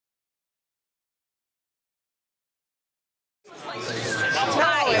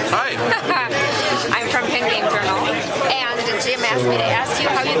Hi. I'm from PinGame Journal, and Jim asked me to ask you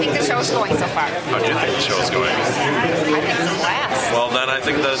how you think the show's going so far. How do you think the show's going? I think it's a blast. Well, then I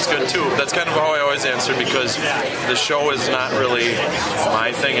think that it's good too. That's kind of how I always answer, because the show is not really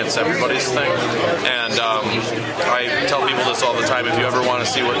my thing, it's everybody's thing. And I tell people this all the time. If you ever want to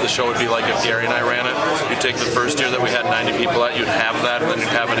see what the show would be like if Gary and I ran it, you'd take the first year that we had 90 people at, you'd have that, and then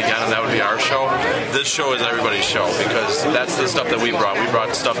you'd have it again, and that would be our show. This show is everybody's show, because that's the stuff that we brought. We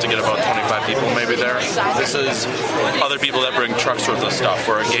brought stuff to get about 25 people maybe there. This is other people that bring trucks worth of stuff,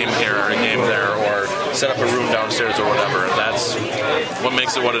 or a game here, or a game there, or set up a room downstairs or whatever. That's what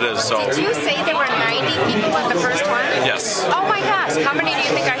makes it what it is. So. Did you say there were 90 people at the first one? Yes. Oh my gosh, how many do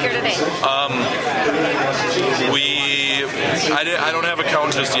you think are here today? I don't have a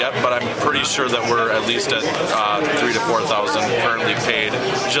count just yet, but I'm pretty sure that we're at least at 3,000 to 4,000 currently paid,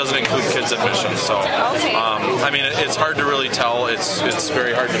 which doesn't include kids admission. So, I mean, it's hard to really tell. It's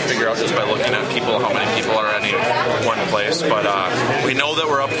very hard to figure out just by looking at people how many people are at any one place. But we know that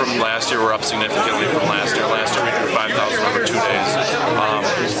we're up from last year. We're up significantly from last year. Last year we did 5,000 over 2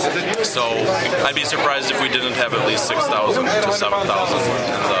 days. So I'd be surprised if we didn't have at least 6,000 to 7,000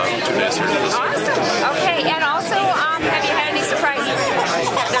 in the 2 days here. Awesome. Okay, and also, have you had any surprises?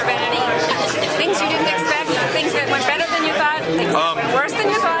 Have there been any things you didn't expect? Things that went better than you thought? Things that went worse than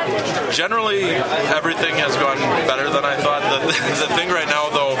you thought? Generally, everything has gone better than I thought. The thing right now,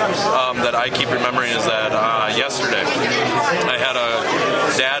 though, that I keep remembering is that yesterday I had a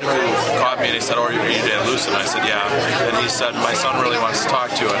dad who caught me and he said, "Oh, are you Dan Lucen?" I said, "Yeah." And he said, "My son really wants to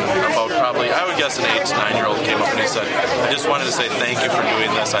talk to you." And about probably, I would guess, an 8 to 9 year old came up and he said, "I just wanted to say thank you for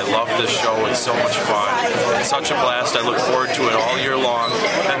doing this. I love this show. It's so much fun. It's such a blast. I look forward to it all year long."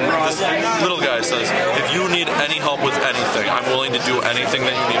 And this little guy says, "If you need any help with anything, I'm willing to do anything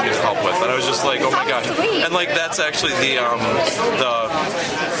that you need me to help with." And I was just like, "Oh my gosh!" And like that's actually the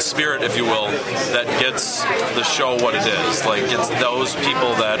spirit, if you will, that gets the show what it is. Like it's those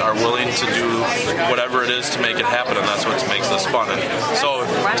people that are willing to do whatever it is to make it happen, and that's what makes this fun. And so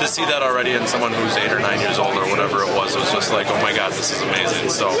to see that already in someone who's 8 or 9 years old or whatever it was just like, "Oh my God, this is amazing."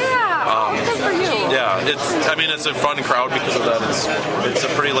 So good for you. yeah, it's a fun crowd because of that. It's a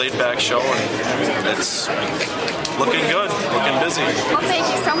pretty laid back show, and it's looking good, looking busy. Well, thank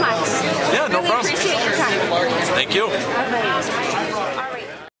you so much. Yeah, no really problem. Appreciate your time. Thank you. All right.